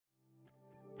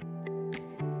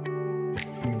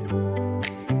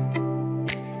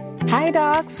Hi,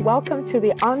 docs. Welcome to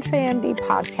the M.B.A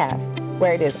podcast,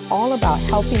 where it is all about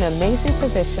helping amazing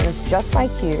physicians just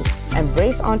like you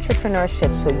embrace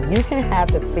entrepreneurship so you can have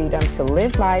the freedom to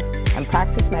live life and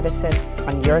practice medicine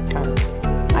on your terms.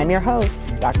 I'm your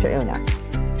host, Dr. Una.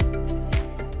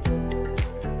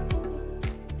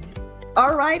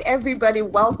 All right, everybody,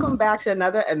 welcome back to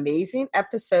another amazing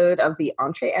episode of the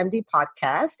M.B.A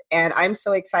podcast. And I'm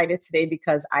so excited today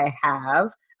because I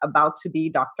have about to be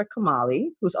Dr. Kamali,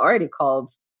 who's already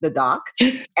called the doc.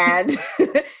 And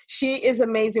she is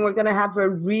amazing. We're going to have a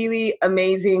really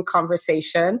amazing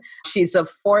conversation. She's a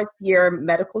fourth-year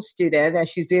medical student, and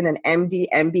she's doing an MD,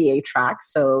 M.B.A track.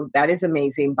 So that is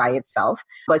amazing by itself.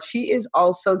 But she is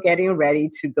also getting ready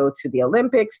to go to the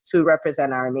Olympics to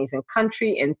represent our amazing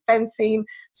country in fencing.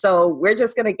 So we're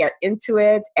just going to get into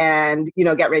it and,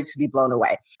 get ready to be blown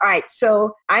away. All right.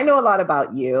 So I know a lot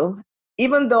about you.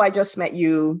 Even though I just met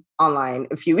you online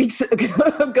a few weeks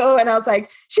ago, and I was like,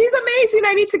 she's amazing.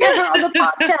 I need to get her on the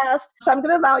podcast. So I'm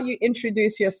going to allow you to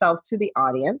introduce yourself to the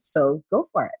audience. So go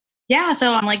for it. Yeah,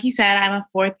 so like you said, I'm a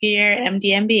fourth year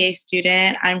MD M.B.A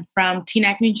student. I'm from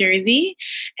Teaneck, New Jersey,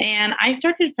 and I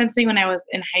started fencing when I was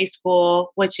in high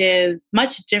school, which is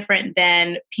much different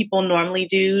than people normally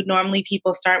do. Normally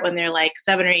people start when they're like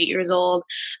 7 or 8 years old.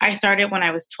 I started when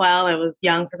I was 12. I was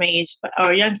young for my age,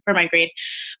 or young for my grade,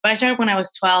 but I started when I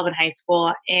was 12 in high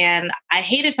school, and I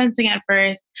hated fencing at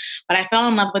first, but I fell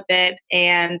in love with it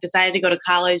and decided to go to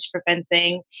college for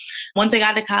fencing. Once I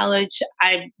got to college,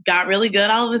 I got really good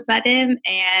all of a sudden.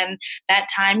 And that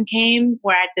time came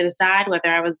where I had to decide whether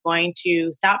I was going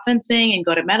to stop fencing and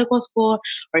go to medical school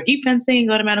or keep fencing and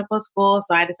go to medical school.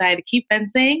 So I decided to keep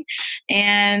fencing.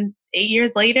 And 8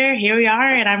 years later, here we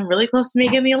are, and I'm really close to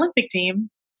making the Olympic team.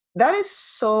 That is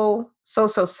so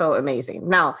amazing.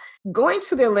 Now, going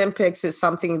to the Olympics is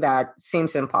something that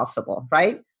seems impossible,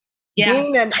 right? Yeah.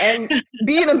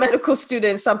 Being a medical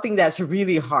student is something that's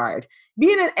really hard.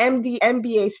 Being an MD,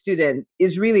 M.B.A student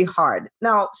is really hard.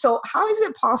 Now, so how is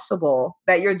it possible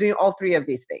that you're doing all three of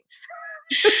these things?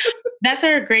 That's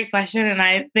a great question, and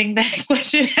I think that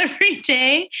question every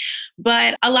day.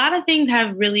 But a lot of things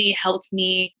have really helped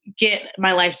me get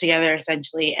my life together,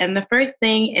 essentially. And the first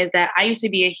thing is that I used to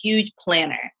be a huge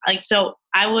planner.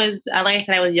 I was, like I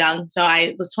said, I was young. So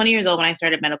I was 20 years old when I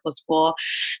started medical school,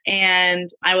 and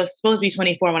I was supposed to be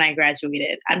 24 when I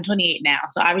graduated. I'm 28 now.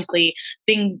 So obviously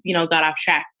things, got off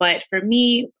track. But for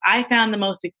me, I found the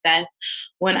most success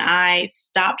when I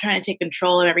stopped trying to take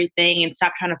control of everything and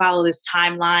stopped trying to follow this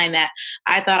timeline that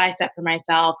I thought I set for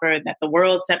myself or that the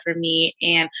world set for me,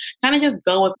 and kind of just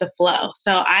go with the flow.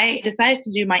 So I decided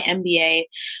to do my MBA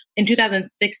in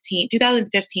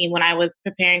 2015, when I was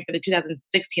preparing for the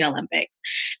 2016 Olympics.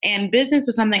 And business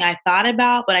was something I thought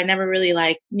about, but I never really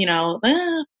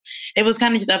it was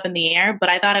kind of just up in the air. But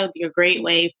I thought it would be a great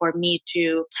way for me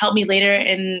to help me later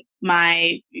in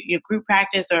my group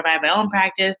practice or if I have my own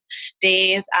practice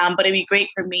days. But it'd be great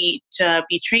for me to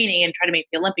be training and try to make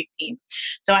the Olympic team.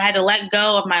 So I had to let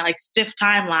go of my stiff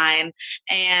timeline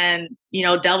and,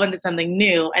 delve into something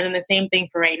new. And then the same thing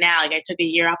for right now. I took a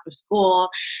year off of school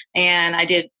and I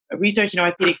did research in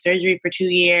orthopedic surgery for 2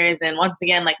 years. And once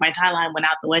again, my timeline went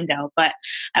out the window, but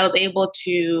I was able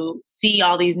to see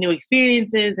all these new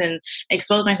experiences and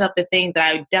expose myself to things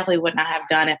that I definitely would not have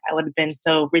done if I would have been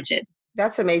so rigid.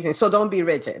 That's amazing. So don't be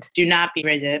rigid. Do not be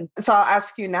rigid. So I'll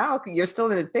ask you now, you're still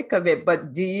in the thick of it,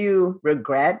 but do you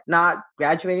regret not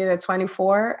graduating at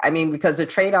 24? I mean, because the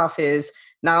trade-off is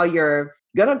now you're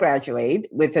going to graduate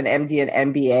with an MD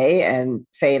and MBA and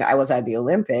saying I was at the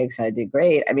Olympics and I did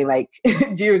great. I mean,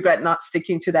 do you regret not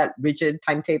sticking to that rigid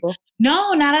timetable?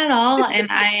 No, not at all. And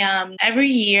I, every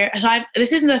year,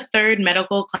 this is the third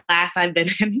medical class I've been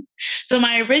in. So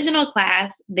my original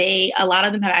class, a lot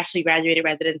of them have actually graduated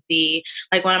residency.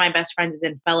 One of my best friends is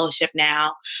in fellowship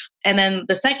now. And then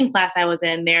the second class I was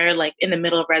in, they're in the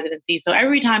middle of residency. So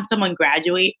every time someone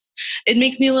graduates, it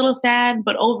makes me a little sad.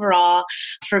 But overall,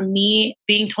 for me,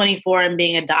 being 24 and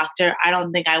being a doctor, I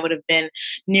don't think I would have been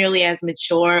nearly as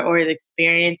mature or as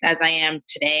experienced as I am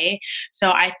today.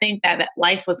 So I think that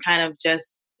life was kind of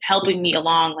just helping me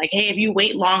along. Hey, if you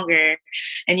wait longer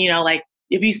and,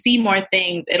 if you see more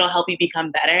things, it'll help you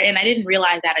become better. And I didn't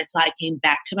realize that until I came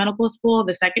back to medical school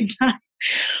the second time.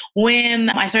 When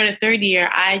I started third year,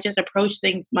 I just approached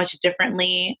things much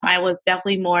differently. I was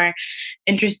definitely more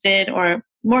interested or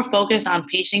more focused on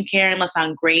patient care and less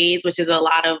on grades, which is a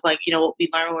lot of what we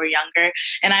learn when we're younger.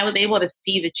 And I was able to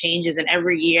see the changes. And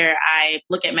every year I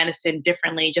look at medicine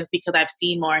differently just because I've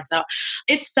seen more. So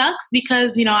it sucks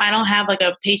because, I don't have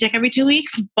a paycheck every 2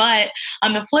 weeks. But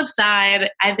on the flip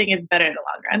side, I think it's better in the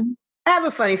long run. I have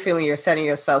a funny feeling you're setting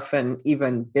yourself an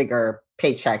even bigger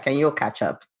paycheck and you'll catch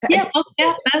up. Yeah, oh,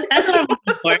 yeah, that's what I'm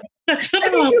looking for. That's what I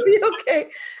I'm think hoping. you'll be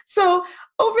okay. So,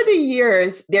 over the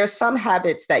years, there's some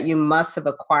habits that you must have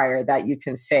acquired that you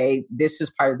can say this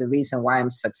is part of the reason why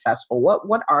I'm successful.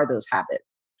 What are those habits?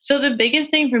 So the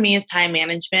biggest thing for me is time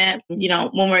management. You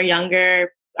know, when we're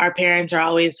younger, our parents are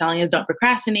always telling us don't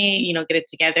procrastinate, get it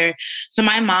together. So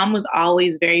my mom was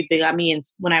always very big on me and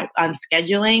on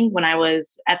scheduling when I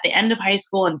was at the end of high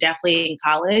school and definitely in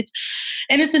college.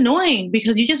 And it's annoying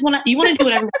because you want to do what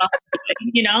everyone else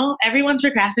is doing. Everyone's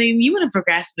procrastinating. You want to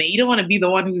procrastinate. You don't want to be the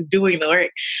one who's doing the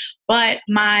work. But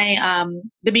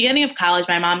the beginning of college,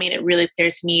 my mom made it really clear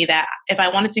to me that if I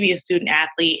wanted to be a student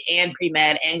athlete and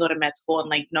pre-med and go to med school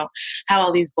and have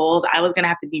all these goals, I was going to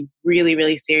have to be really,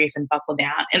 really serious and buckle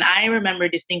down. And I remember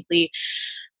distinctly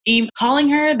calling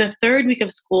her the third week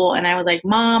of school, and I was like,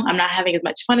 Mom, I'm not having as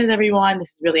much fun as everyone. This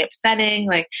is really upsetting.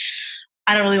 Like,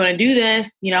 I don't really want to do this.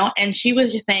 And she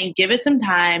was just saying, give it some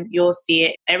time. You'll see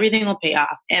it. Everything will pay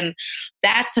off. And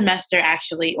that semester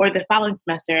actually, or the following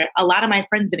semester, a lot of my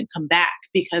friends didn't come back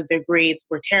because their grades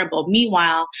were terrible.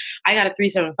 Meanwhile, I got a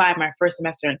 3.75 my first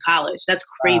semester in college. That's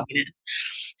Wow. craziness.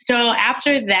 So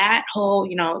after that whole,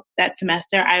 that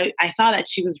semester, I saw that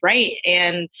she was right.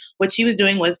 And what I was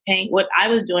doing was paying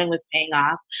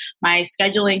off. My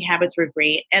scheduling habits were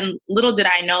great. And little did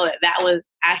I know that that was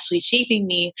actually shaping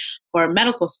me for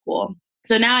medical school.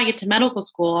 So now I get to medical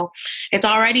school. It's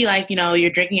already like, you're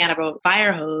drinking out of a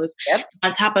fire hose. Yep.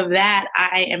 On top of that,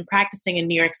 I am practicing in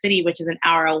New York City, which is an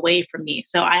hour away from me.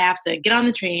 So I have to get on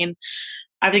the train.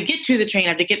 I have to get to the train. I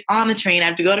have to get on the train. I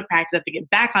have to go to practice. I have to get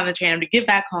back on the train. I have to get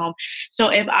back home. So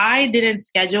if I didn't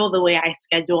schedule the way I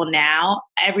schedule now,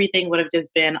 everything would have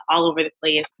just been all over the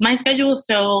place. My schedule is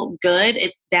so good.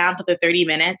 It's down to the 30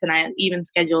 minutes, and I even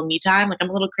schedule me time. Like, I'm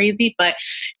a little crazy, but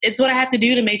it's what I have to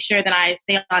do to make sure that I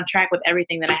stay on track with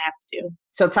everything that I have to do.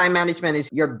 So time management is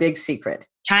your big secret.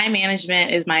 Time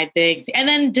management is my big, and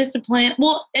then discipline.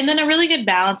 Well, and then a really good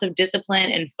balance of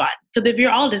discipline and fun. Because if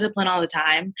you're all disciplined all the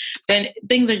time, then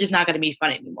things are just not going to be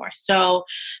fun anymore. So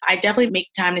I definitely make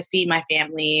time to see my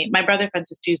family. My brother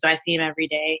fences too, so I see him every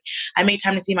day. I make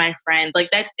time to see my friends.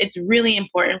 Like that, it's really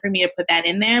important for me to put that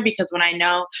in there because when I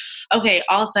know, okay,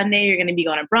 all Sunday you're going to be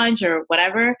going to brunch or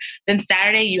whatever, then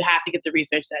Saturday you have to get the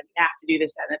research done. You have to do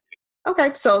this and that.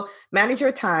 Okay, so manage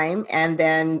your time and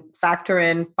then factor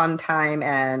in fun time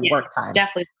and work time.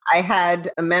 Definitely. I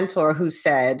had a mentor who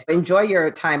said, enjoy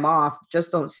your time off,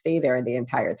 just don't stay there the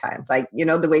entire time. Like,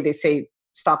 the way they say,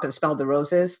 stop and smell the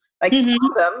roses, like smell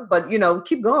them, but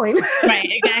keep going. Right,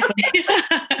 exactly.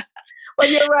 But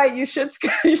you're right. You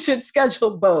should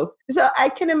schedule both. So I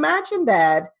can imagine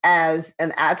that as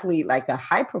an athlete, like a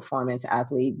high performance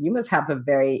athlete, you must have a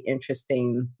very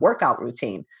interesting workout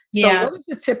routine. So what is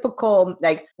a typical,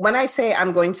 like when I say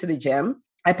I'm going to the gym,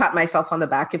 I pat myself on the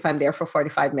back if I'm there for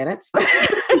 45 minutes.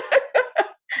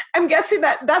 I'm guessing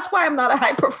that's why I'm not a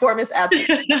high performance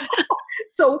athlete.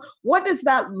 So what does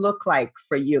that look like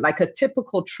for you? Like a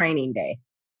typical training day?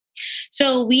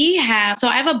 So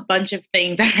I have a bunch of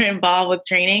things that are involved with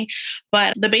training,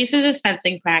 but the basis is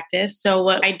fencing practice. So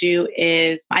what I do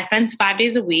is I fence 5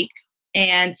 days a week.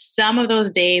 And some of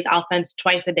those days I'll fence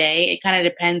twice a day. It kind of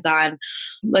depends on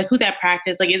like who that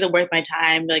practice, like, is it worth my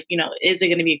time? Like, is it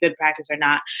going to be a good practice or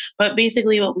not? But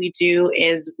basically what we do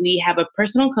is we have a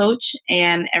personal coach,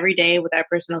 and every day with our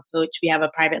personal coach, we have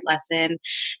a private lesson.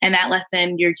 And that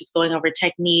lesson, you're just going over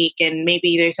technique, and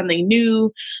maybe there's something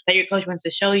new that your coach wants to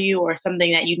show you or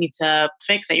something that you need to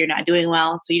fix that you're not doing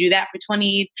well. So you do that for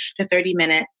 20 to 30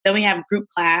 minutes. Then we have group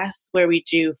class where we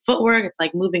do footwork. It's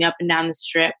like moving up and down the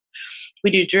strip.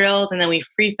 We do drills, and then we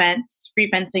free fence. Free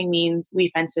fencing means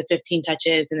we fence to 15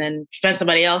 touches and then fence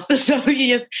somebody else. So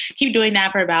you just keep doing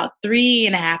that for about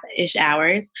 3.5-ish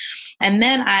hours. And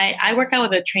then I work out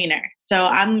with a trainer. So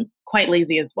I'm quite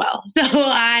lazy as well. So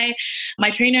my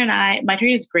trainer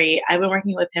is great. I've been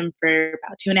working with him for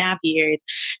about 2.5 years.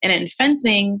 And in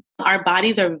fencing, our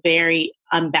bodies are very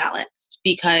unbalanced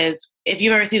because if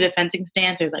you ever see the fencing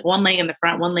stance, there's like one leg in the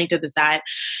front, one leg to the side.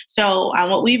 So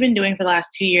what we've been doing for the last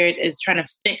 2 years is trying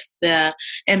to fix the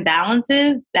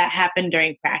imbalances that happen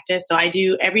during practice. So I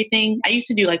do everything. I used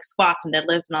to do like squats and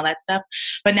deadlifts and all that stuff,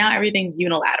 but now everything's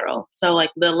unilateral. So like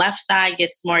the left side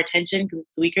gets more attention because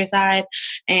it's the weaker side,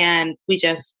 and we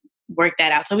just work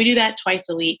that out. So we do that twice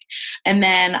a week. And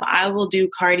then I will do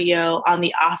cardio on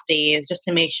the off days just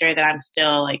to make sure that I'm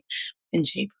still like in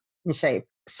shape. In shape.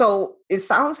 So it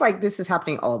sounds like this is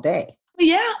happening all day.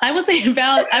 Yeah, I would say I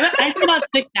think about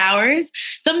 6 hours.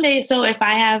 Some days, so if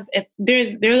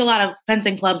there's a lot of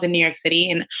fencing clubs in New York City,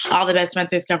 and all the best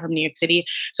fencers come from New York City.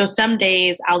 So some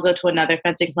days I'll go to another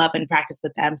fencing club and practice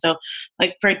with them. So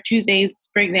like for Tuesdays,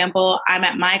 for example, I'm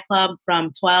at my club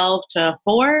from 12 to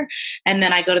 4, and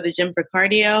then I go to the gym for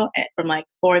cardio from like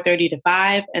 4:30 to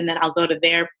 5, and then I'll go to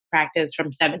their practice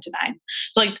from 7 to 9.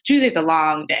 So like Tuesday's a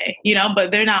long day, but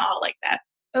they're not all like that.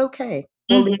 Okay,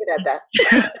 we'll leave Mhm. it at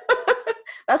that.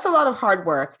 That's a lot of hard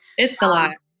work. It's a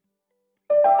lot.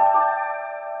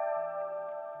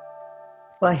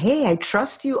 Well, hey, I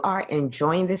trust you are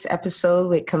enjoying this episode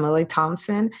with Kamali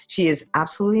Thompson. She is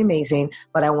absolutely amazing,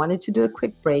 but I wanted to do a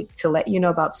quick break to let you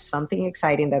know about something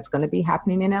exciting that's going to be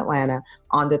happening in Atlanta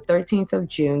on the 13th of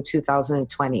June,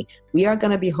 2020. We are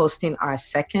going to be hosting our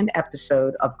second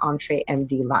episode of Entre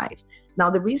MD Live. Now,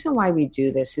 the reason why we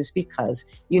do this is because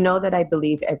you know that I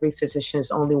believe every physician is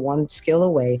only one skill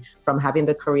away from having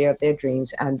the career of their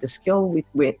dreams, and the skill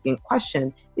in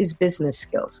question is business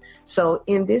skills. So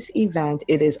in this event,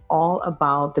 it is all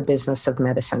about the business of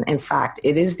medicine. In fact,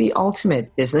 it is the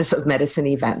ultimate business of medicine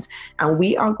event. And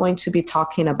we are going to be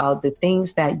talking about the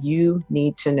things that you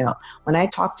need to know. When I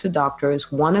talk to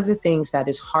doctors, one of the things that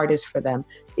is hardest for them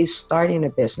is starting a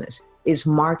business, is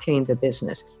marketing the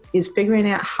business, is figuring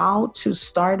out how to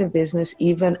start a business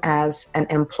even as an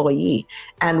employee.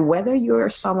 And whether you're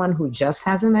someone who just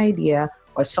has an idea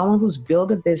or someone who's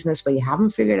built a business but you haven't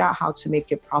figured out how to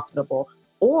make it profitable,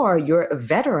 or you're a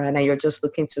veteran and you're just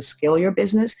looking to scale your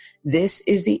business, this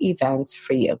is the event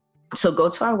for you. So go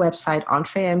to our website,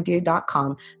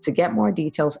 entremd.com, to get more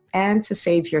details and to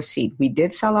save your seat. We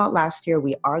did sell out last year.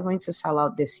 We are going to sell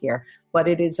out this year, but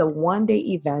it is a one-day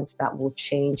event that will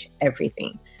change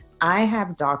everything. I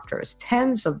have doctors,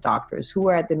 tens of doctors who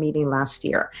were at the meeting last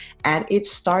year, and it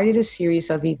started a series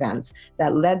of events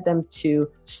that led them to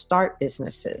start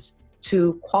businesses,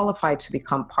 to qualify to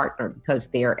become partner because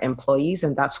they're employees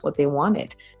and that's what they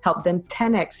wanted. Help them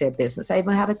 10x their business. I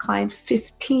even had a client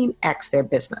 15x their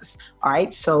business. All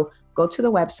right. So go to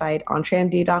the website,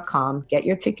 entremd.com, get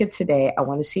your ticket today. I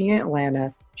want to see you in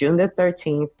Atlanta, June the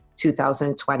 13th,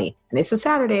 2020. And it's a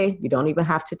Saturday. You don't even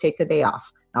have to take a day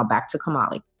off. Now back to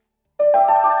Kamali.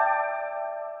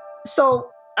 So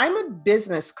I'm a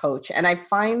business coach and I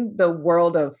find the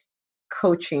world of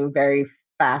coaching very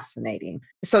fascinating.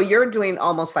 So you're doing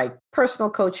almost like personal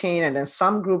coaching and then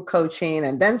some group coaching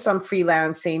and then some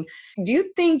freelancing. Do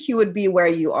you think you would be where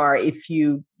you are if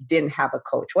you didn't have a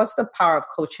coach? What's the power of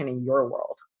coaching in your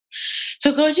world?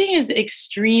 So coaching is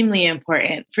extremely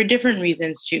important for different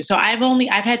reasons too. So I've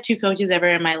had 2 coaches ever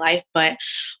in my life, but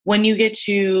when you get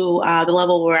to the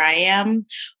level where I am,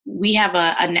 we have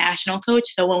a national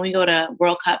coach. So when we go to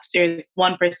World Cups, there's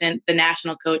one person, the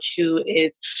national coach, who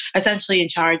is essentially in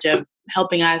charge of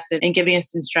helping us and giving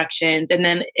us instructions. And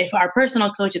then if our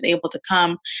personal coach is able to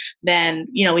come, then,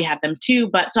 we have them too.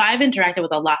 But so I've interacted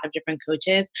with a lot of different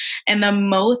coaches. And the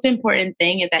most important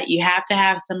thing is that you have to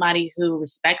have somebody who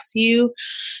respects you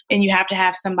and you have to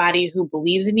have somebody who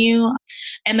believes in you.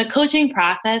 And the coaching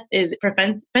process is for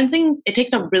fencing, it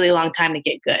takes a really long time to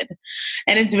get good.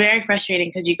 And it's very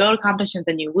frustrating because you go to competitions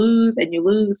and you lose and you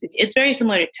lose. It's very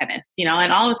similar to tennis,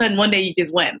 and all of a sudden one day you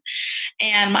just win.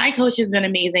 And my coach has been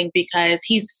amazing because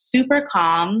he's super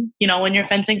calm, when you're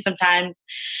fencing sometimes,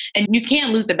 and you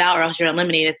can't lose the bout or else you're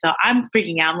eliminated. So I'm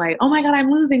freaking out. I'm like, oh my God,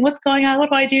 I'm losing. What's going on? What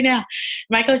do I do now?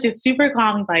 My coach is super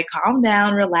calm. He's like, calm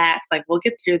down, relax. Like, we'll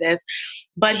get through this.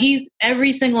 But he's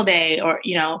every single day or,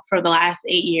 for the last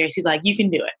 8 years, he's like, you can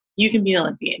do it. You can be an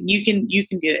Olympian. You can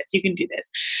do this. You can do this.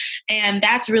 And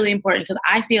that's really important because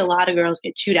I see a lot of girls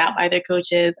get chewed out by their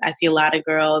coaches. I see a lot of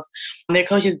girls, their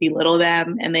coaches belittle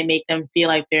them and they make them feel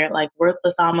like they're like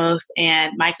worthless almost.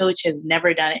 And my coach has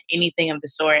never done anything of the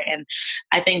sort. And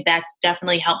I think that's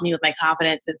definitely helped me with my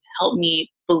confidence and helped me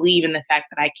believe in the fact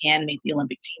that I can make the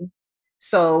Olympic team.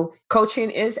 So coaching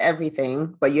is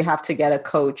everything, but you have to get a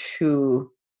coach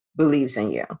who believes in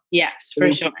you. Yes,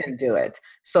 for sure. You can do it.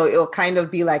 So it'll kind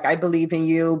of be like, I believe in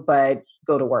you, but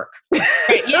go to work.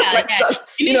 Right. Yeah. Like,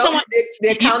 yeah. so, the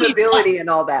accountability and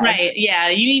all that. Right. Yeah.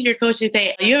 You need your coach to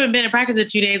say, you haven't been in practice in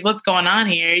 2 days. What's going on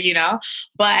here?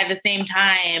 But at the same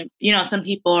time, some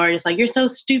people are just like, you're so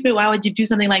stupid. Why would you do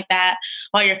something like that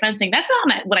while you're fencing? That's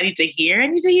not what I need to hear. I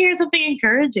need to hear something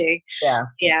encouraging. Yeah.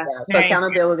 Yeah. So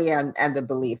accountability and the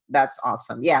belief. That's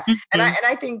awesome. Yeah. Mm-hmm. And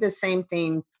I think the same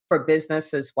thing for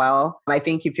business as well. I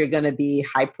think if you're going to be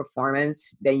high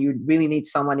performance, then you really need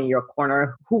someone in your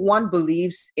corner who one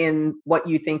believes in what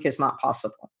you think is not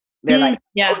possible. They're like,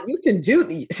 yeah. Oh, you can do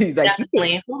you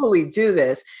can totally do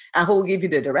this, and who will give you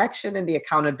the direction and the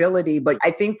accountability. But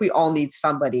I think we all need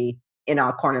somebody in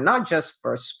our corner, not just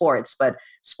for sports, but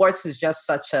sports is just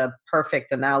such a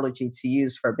perfect analogy to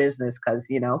use for business because,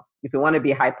 if we want to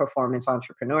be high performance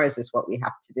entrepreneurs, is what we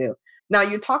have to do. Now,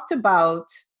 you talked about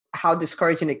how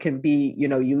discouraging it can be. You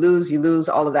lose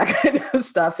all of that kind of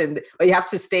stuff. But you have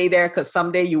to stay there because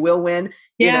someday you will win,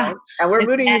 Yeah. and we're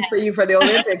rooting for you for the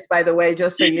Olympics, by the way,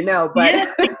 just so you know. But,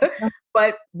 Yeah.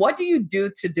 but what do you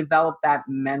do to develop that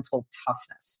mental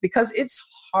toughness? Because it's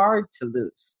hard to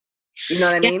lose. You know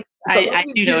what I mean? So I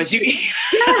do know what you mean.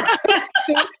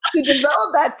 Yeah, to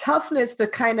develop that toughness to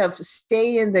kind of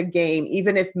stay in the game,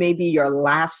 even if maybe your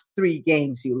last 3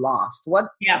 games you lost.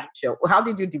 How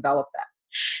did you develop that?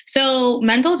 So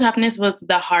mental toughness was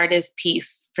the hardest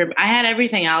piece for me. I had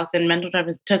everything else, and mental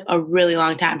toughness took a really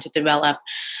long time to develop.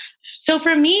 So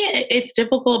for me, it's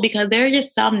difficult because there are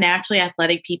just some naturally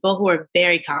athletic people who are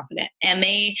very confident and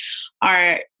they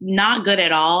are not good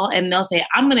at all. And they'll say,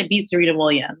 I'm going to beat Serena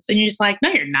Williams. And you're just like, no,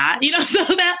 you're not, so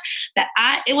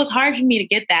it was hard for me to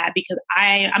get that because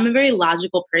I'm a very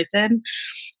logical person.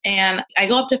 And I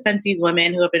go up to fence these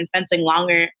women who have been fencing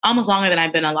almost longer than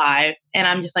I've been alive. And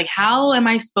I'm just like, how am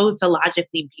I supposed to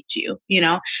logically beat you?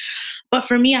 But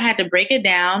for me, I had to break it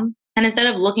down. And instead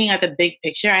of looking at the big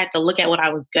picture, I had to look at what I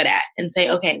was good at and say,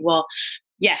 okay, well,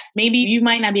 yes, maybe you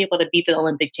might not be able to beat the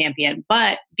Olympic champion,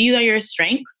 but these are your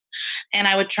strengths. And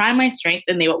I would try my strengths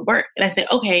and they would work. And I said,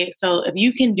 okay, so if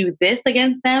you can do this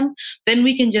against them, then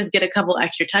we can just get a couple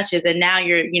extra touches. And now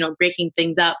you're, breaking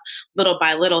things up little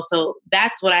by little. So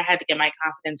that's what I had to get my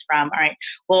confidence from. All right,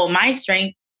 well, my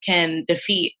strength can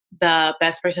defeat the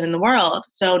best person in the world.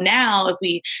 So now if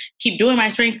we keep doing my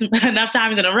strengths enough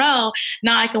times in a row,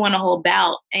 now I can win a whole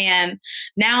bout. And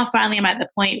now finally I'm at the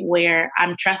point where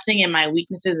I'm trusting in my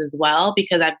weaknesses as well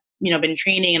because I've been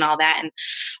training and all that. And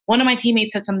one of my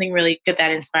teammates said something really good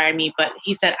that inspired me, but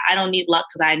he said, I don't need luck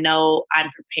because I know I'm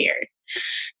prepared.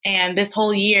 And this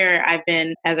whole year I've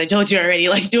been, as I told you already,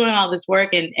 doing all this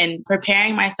work and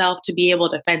preparing myself to be able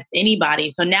to fence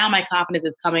anybody. So now my confidence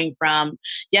is coming from,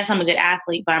 yes, I'm a good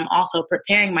athlete, but I'm also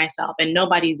preparing myself and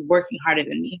nobody's working harder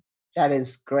than me. That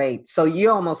is great. So you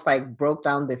almost broke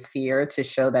down the fear to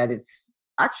show that it's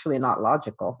actually not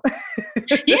logical.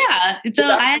 Yeah. So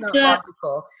I had to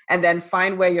logical, and then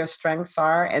find where your strengths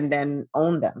are and then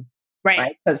own them.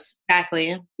 Right. Because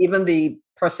exactly. Even the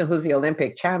person who's the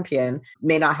Olympic champion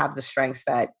may not have the strengths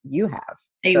that you have.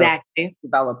 Exactly. So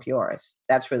develop yours.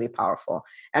 That's really powerful.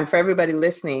 And for everybody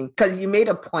listening, because you made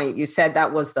a point, you said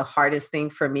that was the hardest thing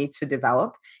for me to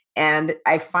develop. And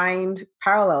I find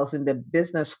parallels in the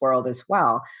business world as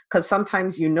well, because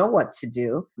sometimes you know what to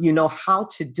do, you know how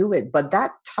to do it, but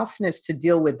that toughness to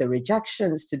deal with the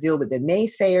rejections, to deal with the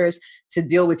naysayers, to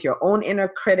deal with your own inner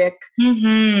critic,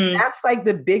 that's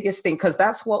the biggest thing, because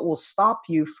that's what will stop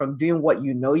you from doing what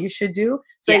you know you should do.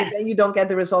 So then you don't get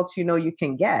the results you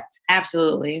can get.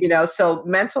 Absolutely. So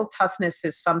mental toughness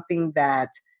is something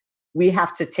that we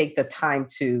have to take the time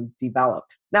to develop.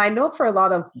 Now, I know for a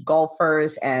lot of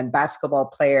golfers and basketball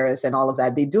players and all of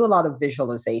that, they do a lot of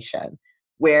visualization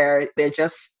where they're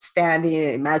just standing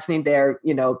and imagining their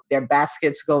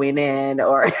baskets going in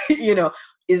or,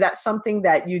 is that something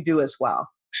that you do as well?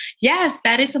 Yes,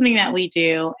 that is something that we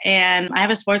do. And I have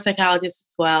a sports psychologist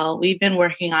as well. We've been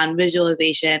working on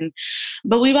visualization,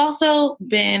 but we've also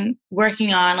been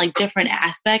working on different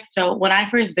aspects. So when I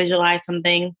first visualized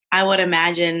something, I would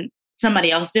imagine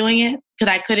somebody else doing it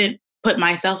because I couldn't put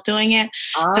myself doing it.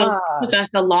 So it took us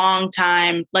a long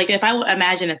time. If I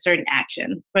imagine a certain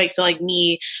action, right? So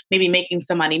me maybe making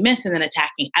somebody miss and then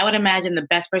attacking, I would imagine the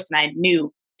best person I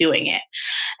knew doing it.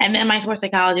 And then my sports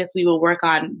psychologist, we will work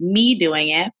on me doing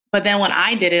it. But then when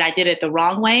I did it the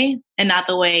wrong way and not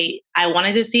the way I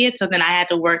wanted to see it. So then I had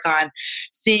to work on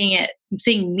seeing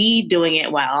me doing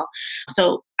it well.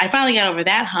 So I finally got over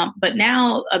that hump. But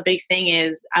now a big thing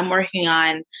is I'm working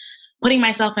on putting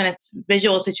myself in a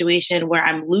visual situation where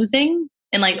I'm losing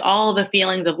and all the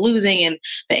feelings of losing and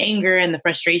the anger and the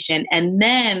frustration, and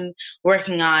then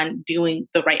working on doing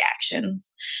the right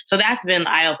actions. So that's been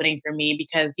eye-opening for me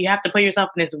because you have to put yourself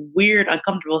in this weird,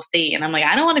 uncomfortable state. And I'm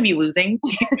I don't want to be losing.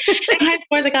 And my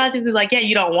sports psychologist is yeah,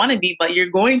 you don't want to be, but you're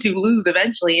going to lose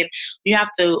eventually. And you have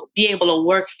to be able to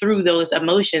work through those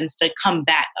emotions to come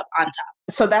back up on top.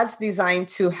 So that's designed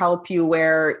to help you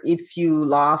where if you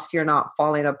lost, you're not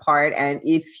falling apart. And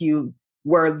if you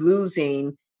were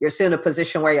losing, you're still in a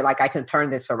position where you're I can turn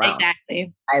this around.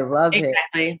 Exactly. I love it.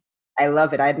 Exactly. I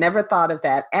love it. I'd never thought of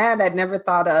that. And I'd never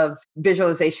thought of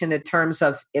visualization in terms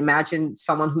of imagine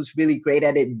someone who's really great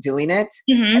at it doing it.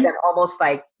 And then almost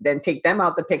then take them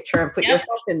out the picture and put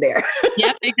yourself in there.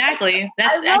 Yep, exactly.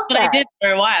 That's what I did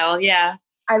for a while. Yeah.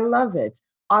 I love it.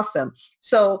 Awesome.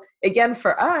 So again,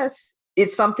 for us,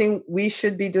 it's something we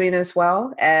should be doing as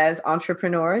well as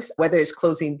entrepreneurs, whether it's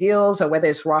closing deals or whether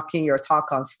it's rocking your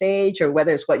talk on stage or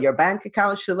whether it's what your bank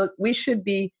account should look. We should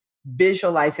be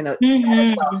visualizing that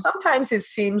as well. Mm-hmm. Sometimes it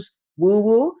seems woo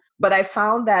woo, but I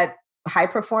found that high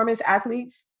performance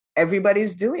athletes,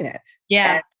 everybody's doing it.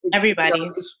 Yeah, And it's,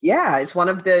 everybody. it's one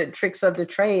of the tricks of the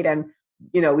trade. And,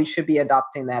 we should be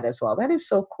adopting that as well. That is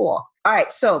so cool. All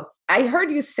right. So I heard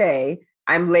you say,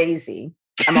 I'm lazy.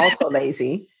 I'm also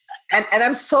lazy. And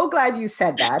I'm so glad you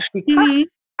said that because Mm-hmm.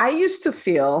 I used to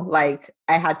feel like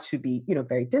I had to be,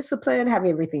 very disciplined, have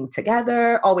everything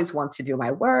together, always want to do my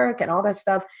work and all that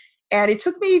stuff. And it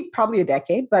took me probably a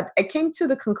decade, but I came to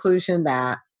the conclusion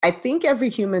that I think every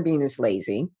human being is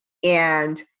lazy.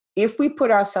 And if we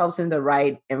put ourselves in the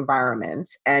right environment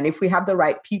and if we have the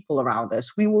right people around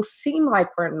us, we will seem like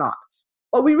we're not,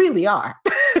 but we really are.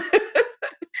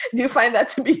 Do you find that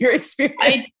to be your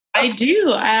experience? I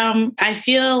do. I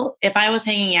feel if I was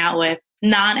hanging out with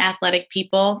non-athletic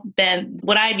people, then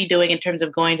what I'd be doing in terms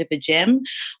of going to the gym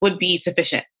would be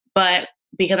sufficient. But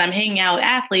because I'm hanging out with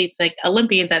athletes, like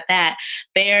Olympians at that,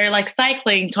 they're like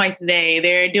cycling twice a day.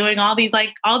 They're doing all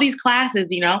these classes,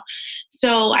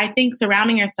 So I think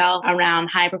surrounding yourself around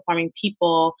high performing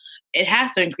people, it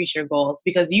has to increase your goals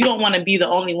because you don't want to be the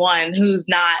only one who's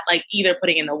not like either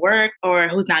putting in the work or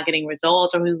who's not getting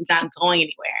results or who's not going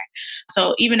anywhere.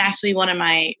 So even actually one of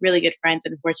my really good friends,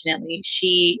 unfortunately,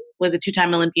 she was a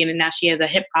 2-time Olympian and now she has a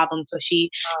hip problem. So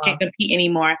she can't compete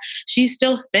anymore. She's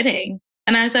still spinning.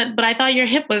 And I said, but I thought your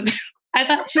hip was,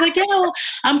 she's like, yeah, well,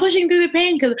 I'm pushing through the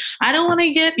pain because I don't want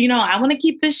to get, I want to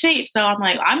keep this shape. So I'm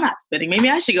like, I'm not spinning. Maybe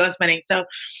I should go spinning. So,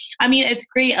 I mean, it's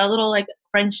great. A little like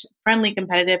friendly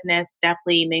competitiveness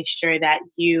definitely makes sure that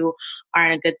you are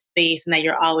in a good space and that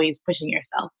you're always pushing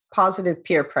yourself. Positive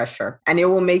peer pressure. And it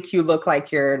will make you look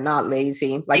like you're not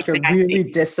lazy, like Exactly. you're really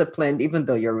disciplined, even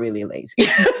though you're really lazy.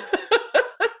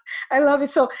 I love it.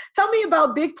 So tell me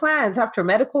about big plans after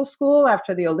medical school,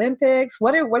 after the Olympics.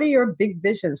 What are your big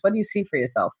visions? What do you see for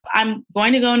yourself? I'm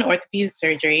going to go into orthopedic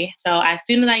surgery. So as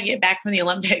soon as I get back from the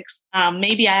Olympics,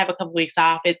 maybe I have a couple weeks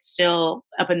off. It's still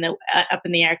up in the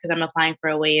air because I'm applying for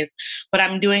aways, but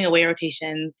I'm doing away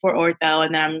rotations for ortho,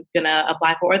 and then I'm gonna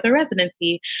apply for ortho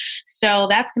residency. So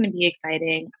that's going to be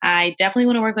exciting. I definitely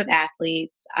want to work with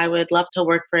athletes. I would love to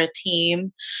work for a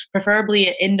team, preferably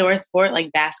an indoor sport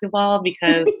like basketball,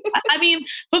 because I mean,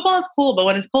 football is cool, but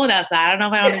when it's cold outside, I don't know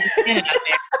if I want to be standing out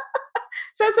there.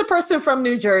 Says a person from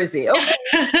New Jersey. Okay.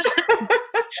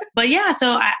 But yeah,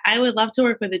 so I would love to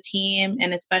work with a team,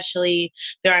 and especially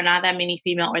there are not that many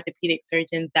female orthopedic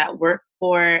surgeons that work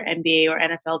for M.B.A. or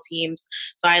NFL teams.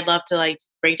 So I'd love to like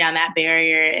break down that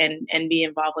barrier and be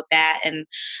involved with that. And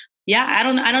yeah, I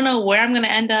don't know where I'm going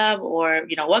to end up or,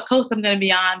 what coast I'm going to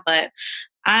be on, but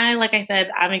like I said,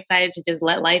 I'm excited to just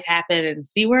let life happen and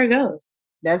see where it goes.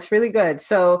 That's really good.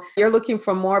 So you're looking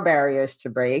for more barriers to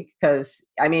break because,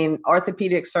 I mean,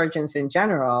 orthopedic surgeons in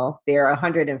general, there are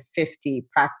 150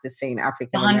 practicing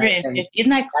African American. 150.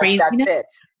 Isn't that crazy? That's it.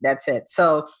 That's it.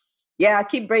 So yeah,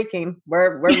 keep breaking.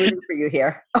 We're rooting for you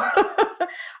here. All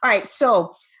right.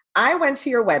 So I went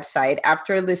to your website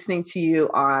after listening to you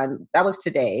that was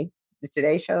today, the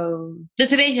Today Show. The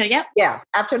Today Show, yep. Yeah.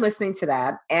 After listening to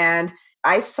that. And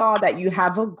I saw that you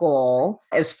have a goal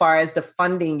as far as the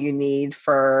funding you need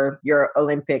for your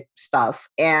Olympic stuff.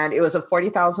 And it was a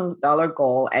 $40,000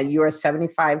 goal and you are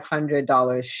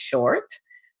 $7,500 short.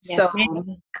 Yes, so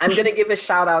ma'am. I'm going to give a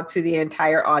shout out to the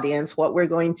entire audience. What we're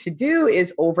going to do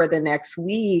is over the next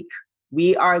week,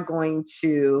 we are going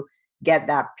to get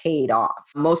that paid off.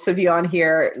 Most of you on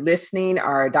here listening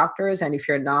are doctors. And if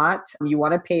you're not, you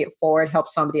want to pay it forward, help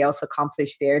somebody else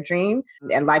accomplish their dream.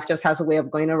 And life just has a way of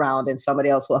going around and somebody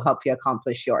else will help you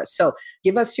accomplish yours. So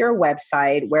give us your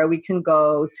website where we can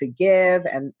go to give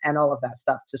and all of that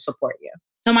stuff to support you.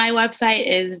 So my website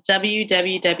is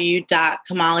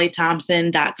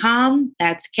www.kamalithompson.com.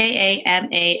 That's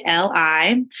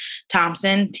Kamali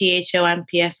Thompson,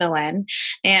 Thompson.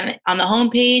 And on the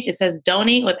homepage, it says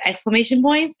donate with exclamation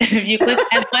points. If you click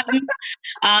that button,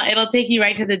 it'll take you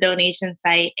right to the donation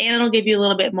site. And it'll give you a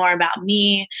little bit more about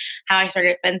me, how I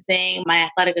started fencing, my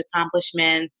athletic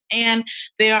accomplishments. And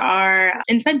there are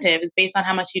incentives based on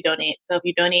how much you donate. So if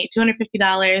you donate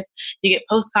 $250, you get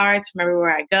postcards from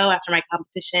everywhere I go after my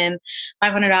competition.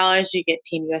 $500, you get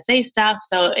Team USA stuff.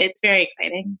 So it's very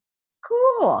exciting.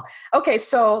 Cool. Okay,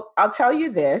 so I'll tell you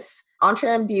this.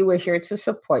 EntreMD, we're here to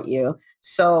support you.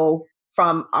 So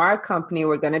from our company,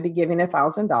 we're going to be giving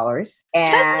 $1,000. And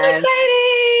that's so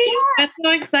exciting. Yes. That's so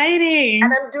exciting.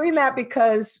 And I'm doing that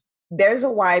because there's a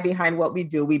why behind what we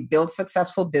do. We build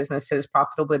successful businesses,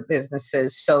 profitable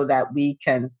businesses, so that we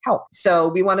can help. So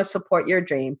we want to support your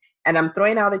dream. And I'm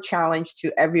throwing out a challenge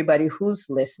to everybody who's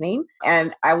listening.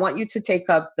 And I want you to take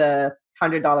up the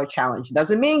 $100 challenge.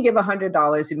 Doesn't mean give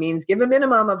 $100. It means give a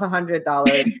minimum of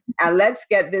 $100. And let's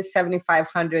get this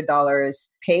 $7,500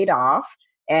 paid off.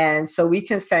 And so we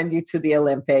can send you to the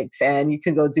Olympics and you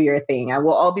can go do your thing. And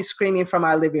we'll all be screaming from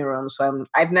our living room. So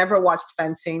I've never watched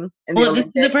fencing in the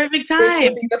Olympics. This is the perfect time. This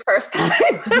will be the first time.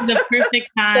 This is the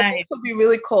perfect time. So this will be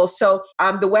really cool. So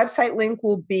the website link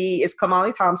is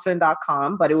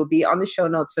KamaliThompson.com, but it will be on the show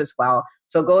notes as well.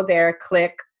 So go there,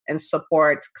 click, and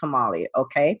support Kamali,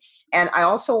 okay? And I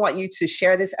also want you to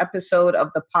share this episode of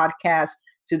the podcast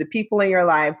to the people in your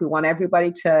life. We want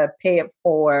everybody to pay it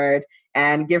forward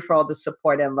and give her all the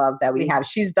support and love that we have.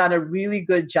 She's done a really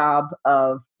good job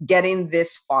of getting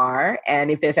this far. And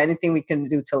if there's anything we can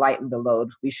do to lighten the load,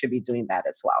 we should be doing that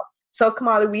as well. So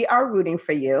Kamali, we are rooting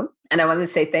for you. And I want to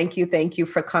say thank you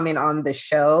for coming on the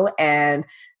show. And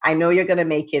I know you're going to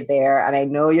make it there. And I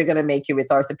know you're going to make it with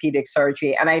orthopedic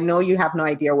surgery. And I know you have no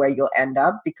idea where you'll end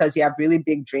up because you have really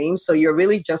big dreams. So you're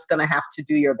really just going to have to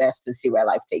do your best to see where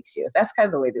life takes you. That's kind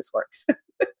of the way this works.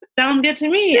 Sounds good to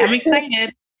me. I'm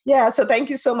excited. Yeah. So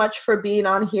thank you so much for being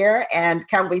on here, and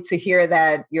can't wait to hear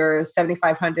that your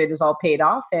 7,500 is all paid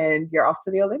off and you're off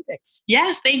to the Olympics.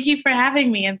 Yes. Thank you for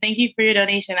having me. And thank you for your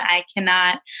donation. I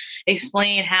cannot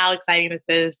explain how exciting this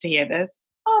is to hear this.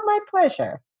 Oh, my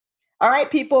pleasure. All right,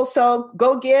 people. So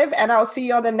go give, and I'll see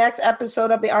you on the next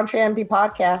episode of the EntreMD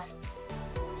podcast.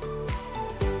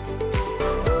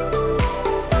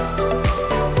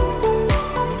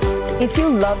 If you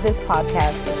love this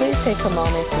podcast, please take a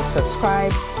moment to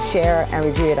subscribe, share, and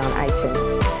review it on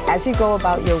iTunes. As you go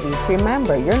about your week,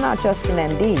 remember, you're not just an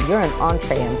MD, you're an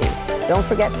EntreMD. Don't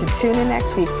forget to tune in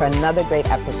next week for another great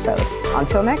episode.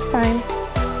 Until next time.